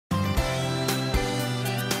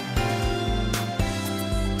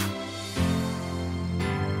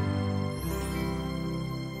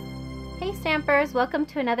Hey Stampers, welcome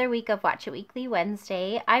to another week of Watch It Weekly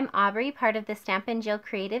Wednesday. I'm Aubrey, part of the Stampin' Jill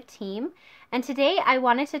creative team, and today I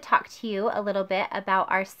wanted to talk to you a little bit about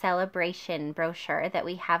our Sale-A-Bration brochure that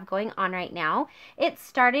we have going on right now. It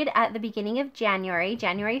started at the beginning of January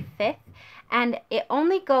 5th, and it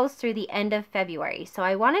only goes through the end of February. So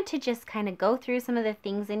I wanted to just kind of go through some of the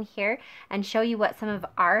things in here and show you what some of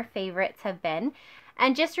our favorites have been.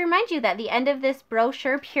 And just remind you that the end of this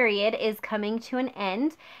brochure period is coming to an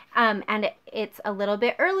end, and it's a little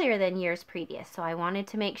bit earlier than years previous. So I wanted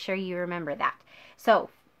to make sure you remember that. So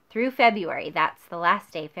through February, that's the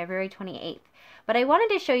last day, February 28th. But I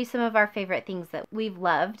wanted to show you some of our favorite things that we've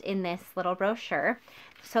loved in this little brochure.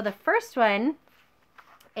 So the first one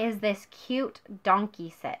is this cute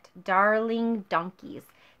donkey set, Darling Donkeys.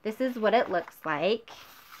 This is what it looks like.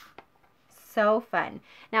 So fun.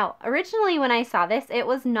 Now, originally when I saw this, it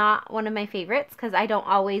was not one of my favorites because I don't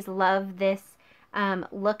always love this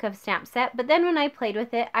look of stamp set. But then when I played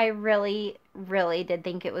with it, I really did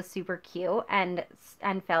think it was super cute and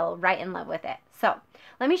fell right in love with it. So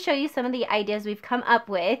let me show you some of the ideas we've come up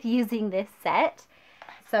with using this set.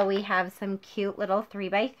 So we have some cute little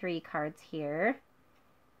 3x3 cards here.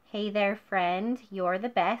 Hey there, friend, you're the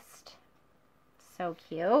best. So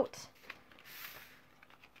cute.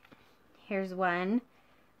 Here's one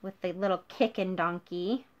with the little kickin'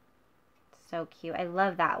 donkey. So cute. I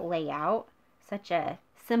love that layout. Such a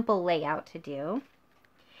simple layout to do.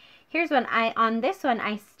 Here's one. On this one,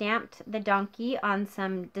 I stamped the donkey on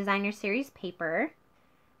some designer series paper.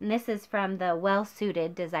 And this is from the Well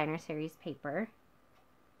Suited designer series paper.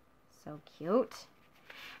 So cute.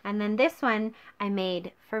 And then this one I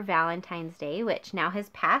made for Valentine's Day, which now has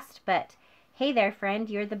passed, but hey there, friend,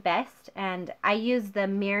 you're the best. And I used the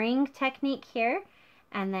mirroring technique here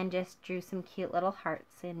and then just drew some cute little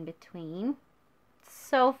hearts in between.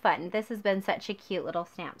 So fun. This has been such a cute little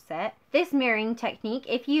stamp set. This mirroring technique,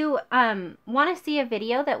 if you want to see a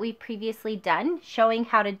video that we've previously done showing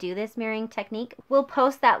how to do this mirroring technique, we'll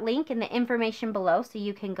post that link in the information below so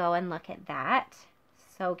you can go and look at that.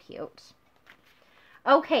 So cute.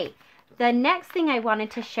 Okay. The next thing I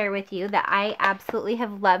wanted to share with you that I absolutely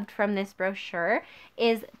have loved from this brochure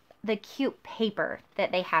is the cute paper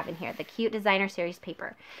that they have in here, the cute designer series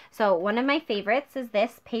paper. So one of my favorites is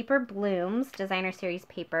this Paper Blooms designer series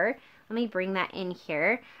paper. Let me bring that in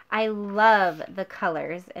here. I love the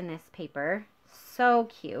colors in this paper. So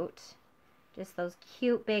cute. Just those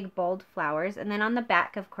cute big bold flowers. And then on the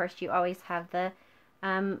back, of course, you always have the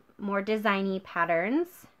more designy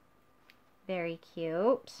patterns. Very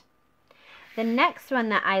cute. The next one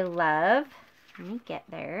that I love, let me get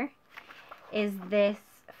there, is this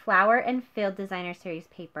Flower and Field Designer Series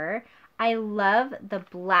paper. I love the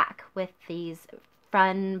black with these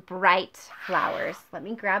fun, bright flowers. Let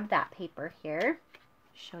me grab that paper here,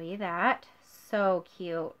 show you that. So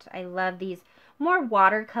cute. I love these more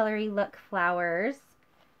watercolory look flowers.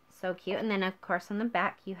 So cute. And then, of course, on the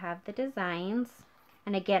back, you have the designs.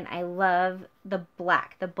 And again, I love the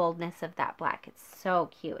black, the boldness of that black. It's so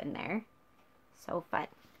cute in there. So fun.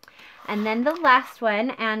 And then the last one,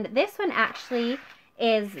 and this one actually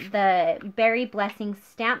is the Berry Blessing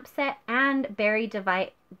stamp set and Berry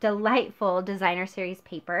Delightful designer series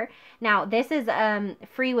paper. Now this is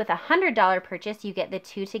free with a $100 purchase. You get the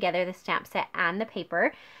two together, the stamp set and the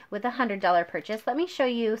paper, with a $100 purchase. Let me show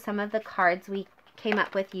you some of the cards we came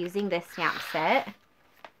up with using this stamp set.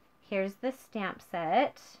 Here's the stamp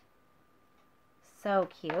set. So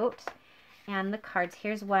cute. And the cards,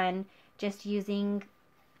 here's one just using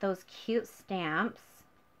those cute stamps.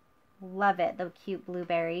 Love it, the cute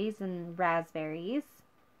blueberries and raspberries.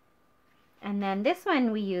 And then this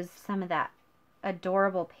one, we used some of that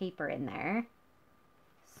adorable paper in there.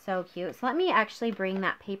 So cute. So let me actually bring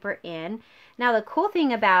that paper in. Now the cool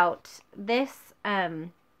thing about this,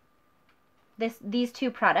 these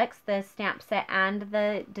two products, the stamp set and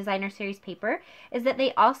the designer series paper, is that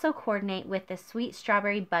they also coordinate with the Sweet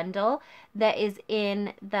Strawberry bundle that is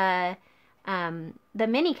in the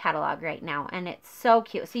mini catalog right now, and it's so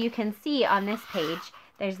cute. So you can see on this page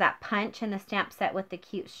there's that punch in the stamp set with the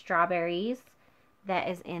cute strawberries that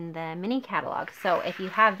is in the mini catalog. So if you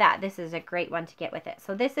have that, this is a great one to get with it.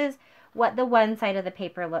 So this is what the one side of the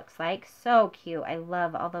paper looks like. So cute. I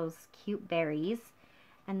love all those cute berries.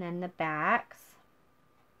 And then the backs.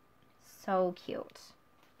 So cute.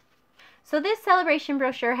 So this Sale-A-Bration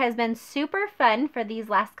brochure has been super fun for these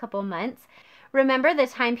last couple months. Remember, the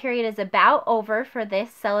time period is about over for this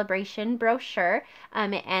Sale-A-Bration brochure.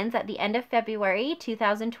 It ends at the end of February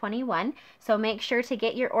 2021, so make sure to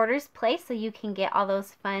get your orders placed so you can get all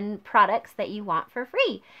those fun products that you want for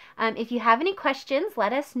free. If you have any questions,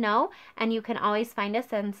 let us know, and you can always find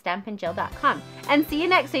us on stampinjill.com. And see you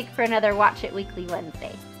next week for another Watch It Weekly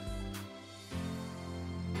Wednesday.